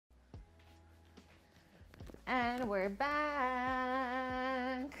And we're back.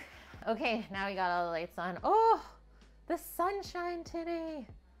 Okay, now we got all the lights on. Oh, the sunshine today.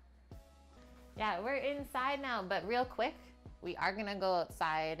 Yeah, we're inside now, but real quick, we are gonna go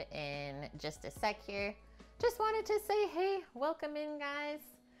outside in just a sec here. Just wanted to say, hey, welcome in, guys.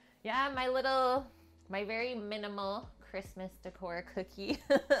 Yeah, my very minimal Christmas decor cookie.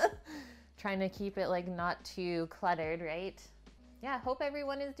 Trying to keep it like not too cluttered, right? Yeah, hope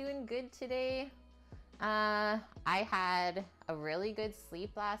everyone is doing good today. I had a really good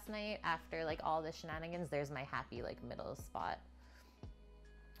sleep last night after like all the shenanigans. There's my happy like middle spot.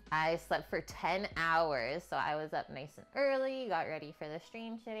 I slept for 10 hours, so I was up nice and early, got ready for the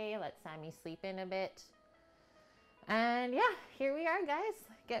stream today, let Sammy sleep in a bit. And yeah, here we are, guys,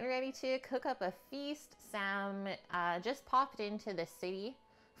 getting ready to cook up a feast. Sam just popped into the city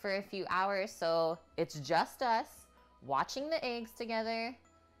for a few hours, so it's just us watching the eggs together.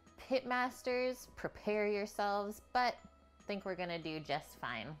 Pitmasters, prepare yourselves, but I think we're gonna do just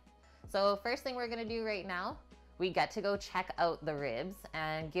fine. So first thing we're gonna do right now, we get to go check out the ribs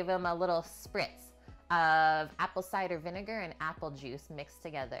and give them a little spritz of apple cider vinegar and apple juice mixed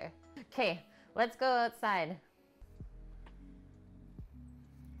together. Okay, let's go outside.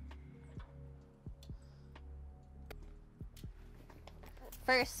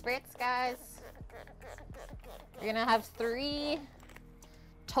 First spritz, guys. We're gonna have 3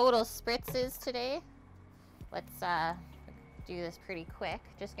 total spritzes today. Let's do this pretty quick.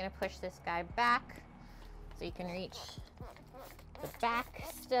 Just gonna push this guy back so you can reach the back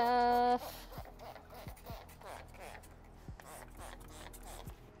stuff.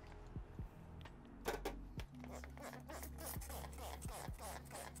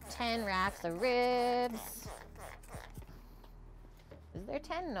 Ten racks of ribs. Is there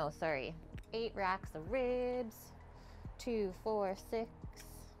 10? No, sorry. 8 racks of ribs. 2, 4, 6,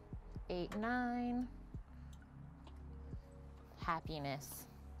 8, 9. Happiness.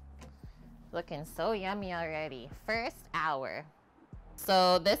 Looking so yummy already. First hour.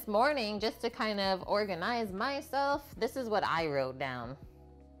 So this morning, just to kind of organize myself, this is what I wrote down.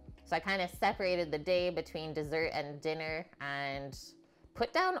 So I kind of separated the day between dessert and dinner and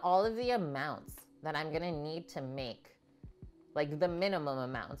put down all of the amounts that I'm gonna need to make. Like the minimum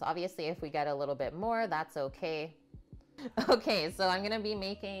amounts. Obviously, if we get a little bit more, that's okay. Okay, so I'm gonna be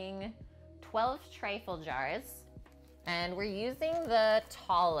making 12 trifle jars, and we're using the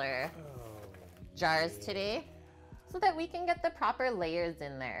taller jars today so that we can get the proper layers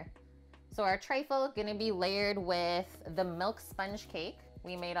in there. So our trifle gonna be layered with the milk sponge cake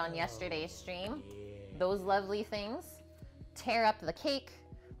we made on yesterday's stream. Those lovely things. Tear up the cake.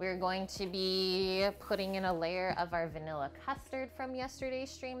 We're going to be putting in a layer of our vanilla custard from yesterday's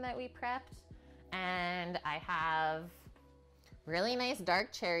stream that we prepped. And I have really nice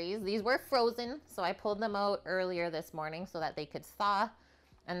dark cherries. These were frozen, so I pulled them out earlier this morning so that they could thaw.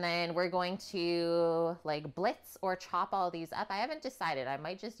 And then we're going to like blitz or chop all these up. I haven't decided. I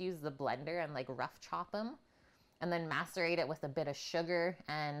might just use the blender and like rough chop them and then macerate it with a bit of sugar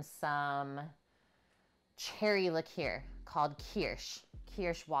and some cherry liqueur called kirsch.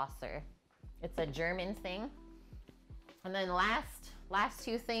 Kirschwasser. It's a German thing. And then last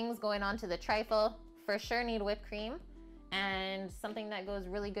 2 things going on to the trifle. For sure need whipped cream and something that goes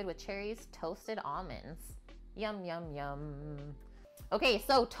really good with cherries, toasted almonds. Yum, yum, yum. Okay,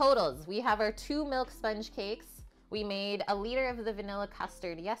 so totals. We have our 2 milk sponge cakes. We made a liter of the vanilla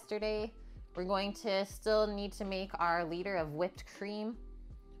custard yesterday. We're going to still need to make our liter of whipped cream,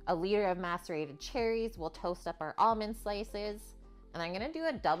 a liter of macerated cherries. We'll toast up our almond slices. And I'm gonna do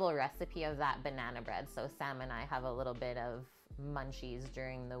a double recipe of that banana bread, so Sam and I have a little bit of munchies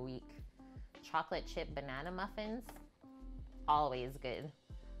during the week. Chocolate chip banana muffins, always good.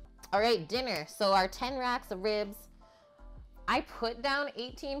 All right, dinner. So our 10 racks of ribs. I put down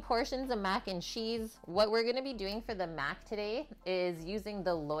 18 portions of mac and cheese. What we're gonna be doing for the mac today is using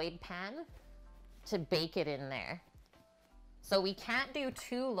the Lloyd pan to bake it in there. So we can't do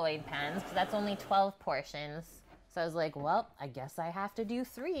 2 Lloyd pans because that's only 12 portions. So I was like, well, I guess I have to do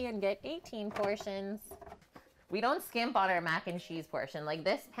 3 and get 18 portions. We don't skimp on our mac and cheese portion. Like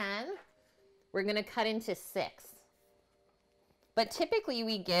this pan, we're gonna cut into 6. But typically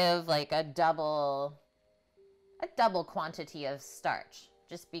we give like a double quantity of starch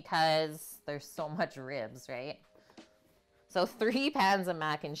just because there's so much ribs, right? So 3 pans of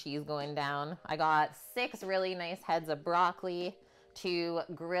mac and cheese going down. I got 6 really nice heads of broccoli to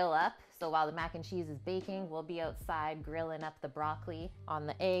grill up. So while the mac and cheese is baking, we'll be outside grilling up the broccoli on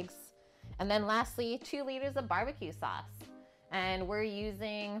the eggs. And then lastly, 2 liters of barbecue sauce. And we're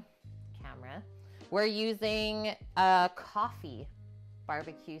using a coffee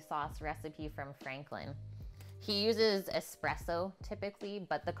BBQ sauce recipe from Franklin. He uses espresso typically,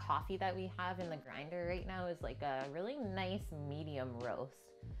 but the coffee that we have in the grinder right now is like a really nice medium roast.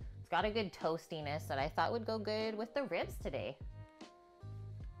 It's got a good toastiness that I thought would go good with the ribs today.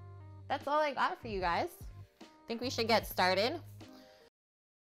 That's all I got for you guys. I think we should get started.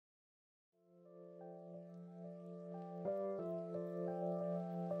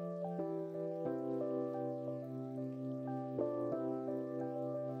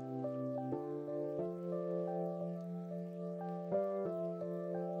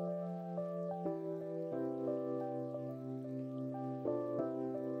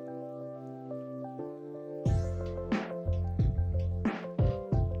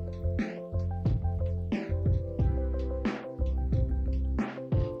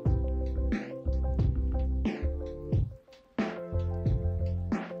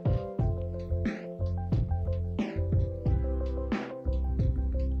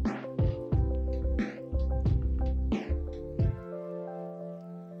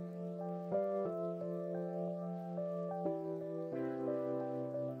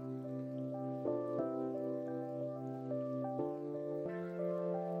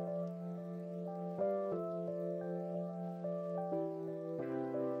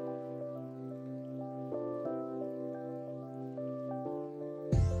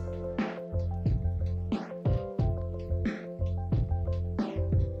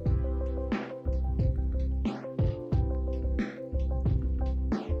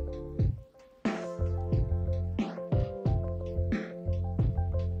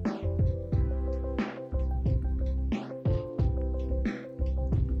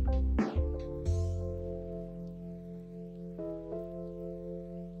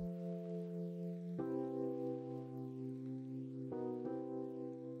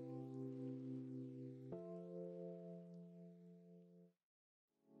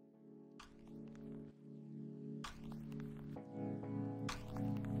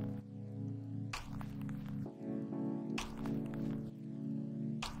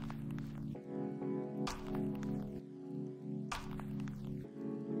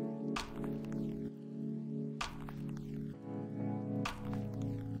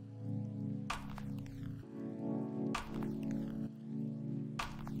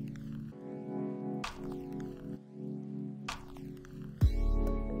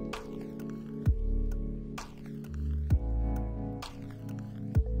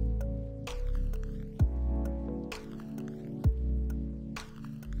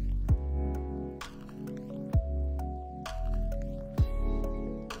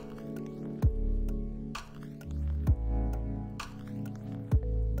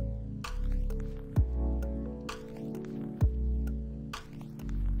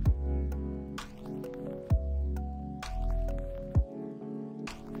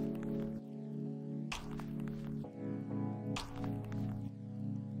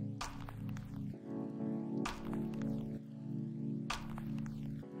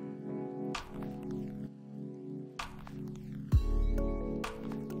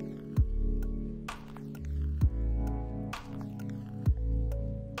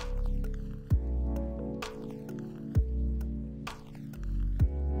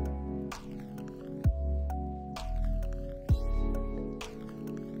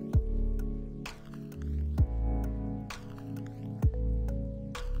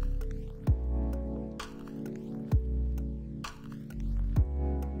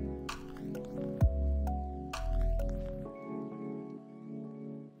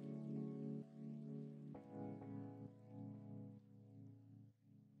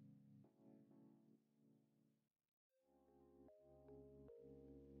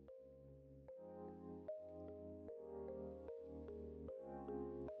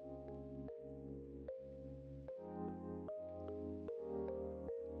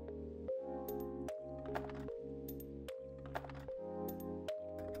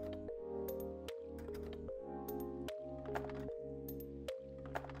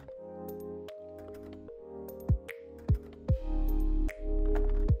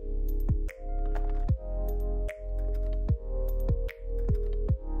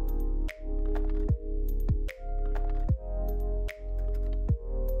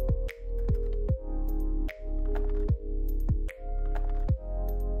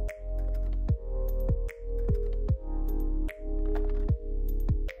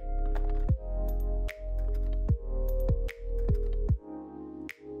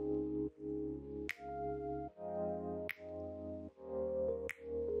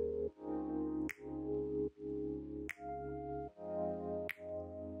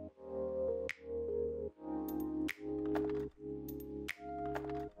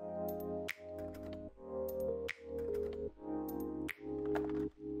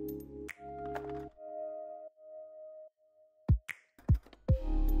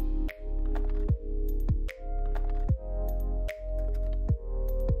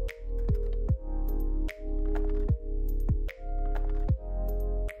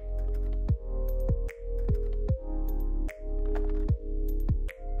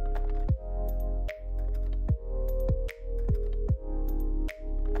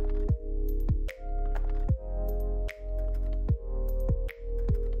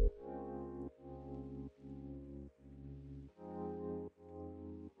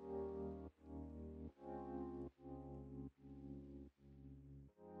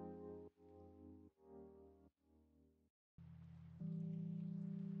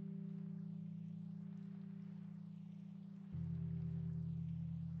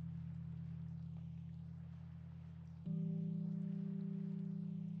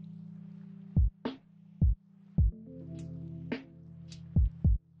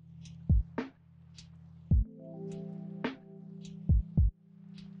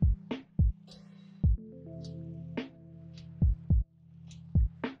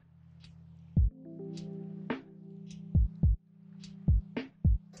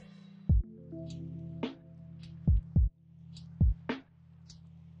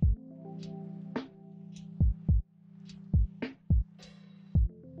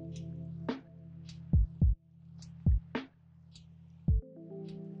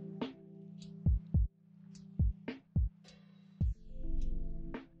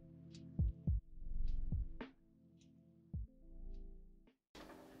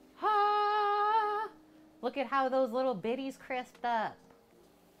 Look at how those little bitties crisped up.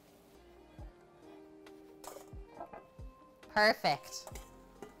 Perfect.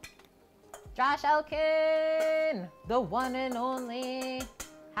 Josh Elkin, the one and only.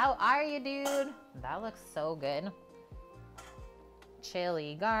 How are you, dude? That looks so good.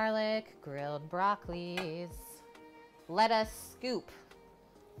 Chili garlic, grilled broccolis. Let us scoop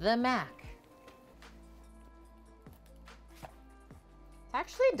the mac. It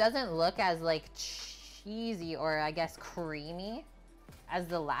actually doesn't look as like cheesy or I guess creamy as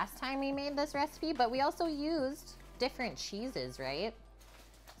the last time we made this recipe, but we also used different cheeses, right?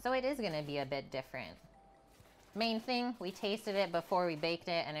 So it is gonna be a bit different. Main thing, we tasted it before we baked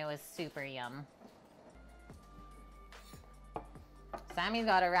it and it was super yum. Sammy's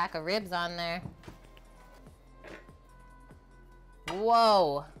got a rack of ribs on there.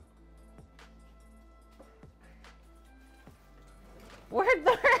 Whoa. Where'd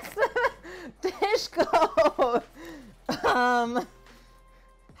the rest of the dish go?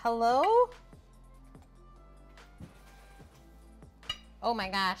 Hello? Oh my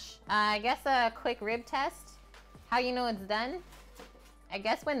gosh. I guess a quick rib test. How you know it's done? I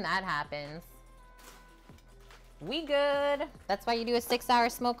guess when that happens. We good. That's why you do a 6-hour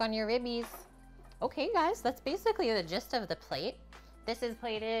smoke on your ribbies. Okay guys, that's basically the gist of the plate. This is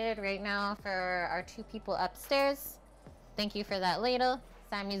plated right now for our 2 people upstairs. Thank you for that ladle.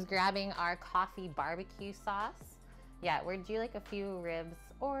 Sammy's grabbing our Coffee BBQ sauce. Yeah, would you like a few ribs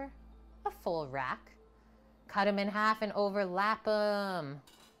or a full rack? Cut them in half and overlap them.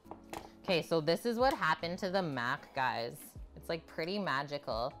 Okay, so this is what happened to the mac, guys. It's like pretty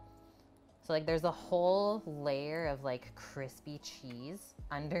magical. So like there's a whole layer of like crispy cheese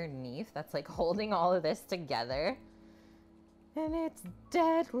underneath that's like holding all of this together. And it's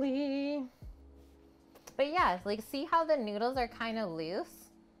deadly. But yeah, like see how the noodles are kind of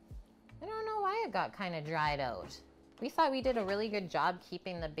loose? I don't know why it got kind of dried out. We thought we did a really good job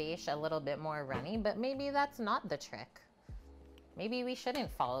keeping the base a little bit more runny, but maybe that's not the trick. Maybe we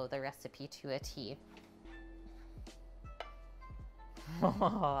shouldn't follow the recipe to a T.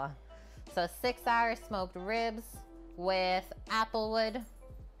 So 6-hour smoked ribs with applewood,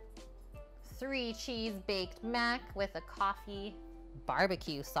 3 cheese baked mac with a Coffee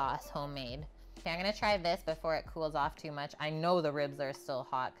BBQ sauce homemade. Okay, I'm gonna try this before it cools off too much. I know the ribs are still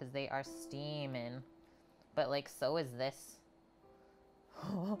hot because they are steaming, but like so is this.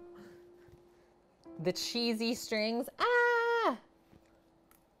 The cheesy strings. Ah!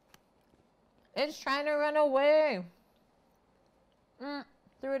 It's trying to run away.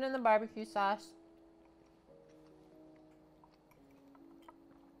 Threw it in the barbecue sauce.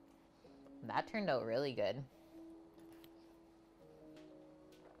 That turned out really good.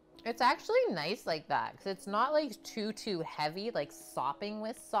 It's actually nice like that because it's not like too heavy, like sopping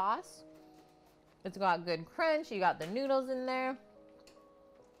with sauce. It's got good crunch. You got the noodles in there.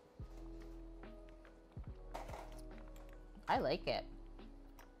 I like it.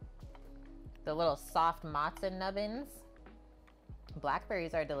 The little soft matzo nubbins.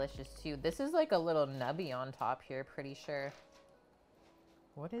 Blackberries are delicious too. This is like a little nubby on top here, pretty sure.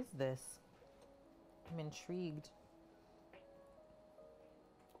 What is this? I'm intrigued.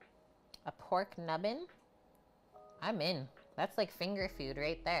 A pork nubbin? I'm in. That's like finger food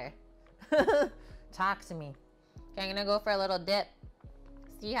right there. Talk to me. Okay, I'm gonna go for a little dip.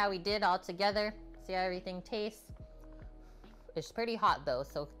 See how we did all together. See how everything tastes. It's pretty hot though,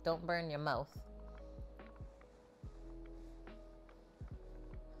 so don't burn your mouth.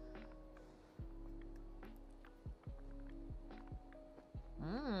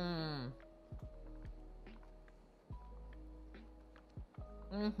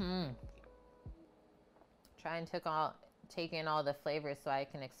 Try and take in all the flavors so I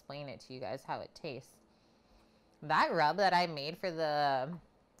can explain it to you guys how it tastes. That rub that I made for the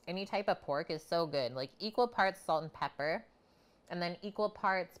any type of pork is so good. Like equal parts salt and pepper, and then equal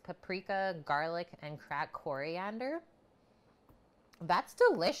parts paprika, garlic, and cracked coriander. That's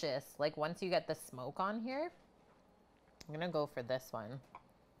delicious. Like once you get the smoke on here. I'm gonna go for this one.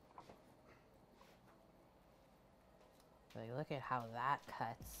 Like, look at how that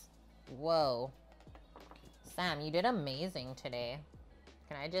cuts. Whoa. Sam, you did amazing today.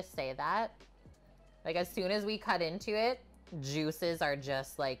 Can I just say that? Like, as soon as we cut into it, juices are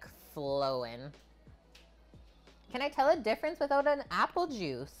just, like, flowing. Can I tell a difference without an apple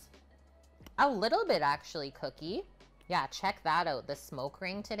juice? A little bit, actually, Cookie. Yeah, check that out. The smoke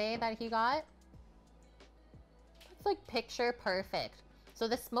ring today that he got. It's, like, picture perfect. So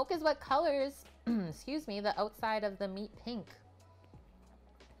the smoke is what colors, excuse me, the outside of the meat pink.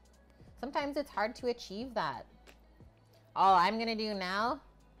 Sometimes it's hard to achieve that. All I'm gonna do now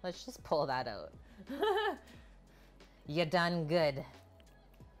Let's just pull that out. You done good.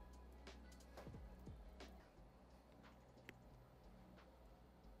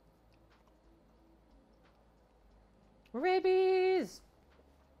 Ribbies!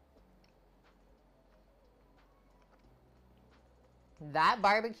 That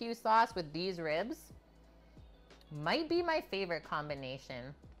barbecue sauce with these ribs might be my favorite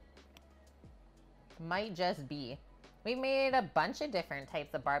combination. Might just be. We made a bunch of different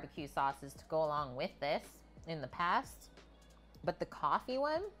types of barbecue sauces to go along with this in the past. But the coffee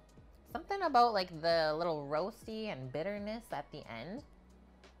one, something about like the little roasty and bitterness at the end.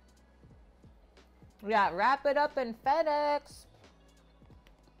 Yeah, wrap it up in FedEx.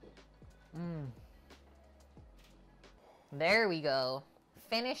 There we go.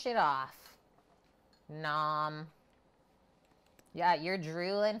 Finish it off. Nom. Yeah, you're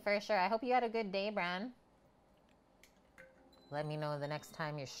drooling for sure. I hope you had a good day, Bran. Let me know the next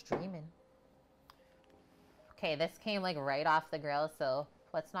time you're streaming. Okay, this came like right off the grill, so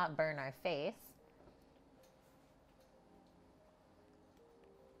let's not burn our face.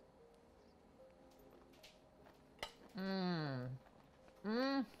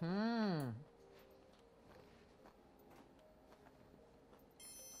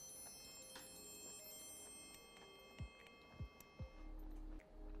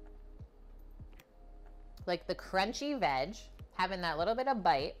 Like the crunchy veg, having that little bit of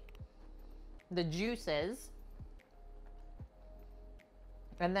bite, the juices,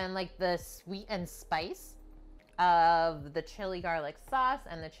 and then like the sweet and spice of the chili garlic sauce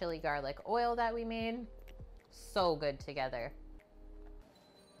and the chili garlic oil that we made. So good together.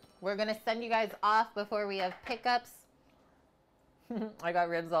 We're gonna send you guys off before we have pickups. I got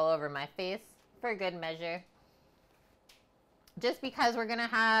ribs all over my face for good measure. Just because we're gonna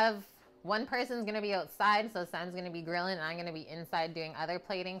have one person's gonna be outside, so Sam's gonna be grilling and I'm gonna be inside doing other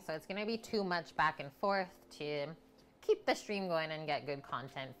plating, so it's gonna be too much back and forth to keep the stream going and get good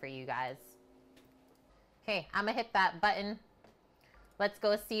content for you guys. Okay, I'm gonna hit that button. Let's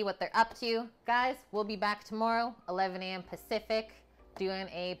go see what they're up to. Guys, we'll be back tomorrow, 11 a.m. Pacific, doing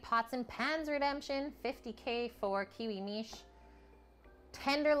a pots and pans redemption, 50K for kiwi miche,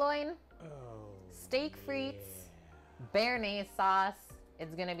 tenderloin, steak frites, béarnaise sauce.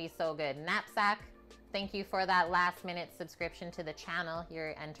 It's gonna be so good. Knapsack, thank you for that last minute subscription to the channel.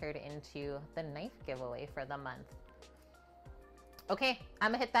 You're entered into the knife giveaway for the month. Okay,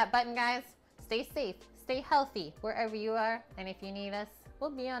 I'm gonna hit that button, guys. Stay safe, stay healthy wherever you are. And if you need us,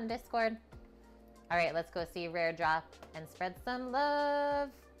 we'll be on Discord. All right, let's go see Rare Drop and spread some love.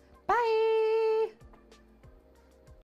 Bye.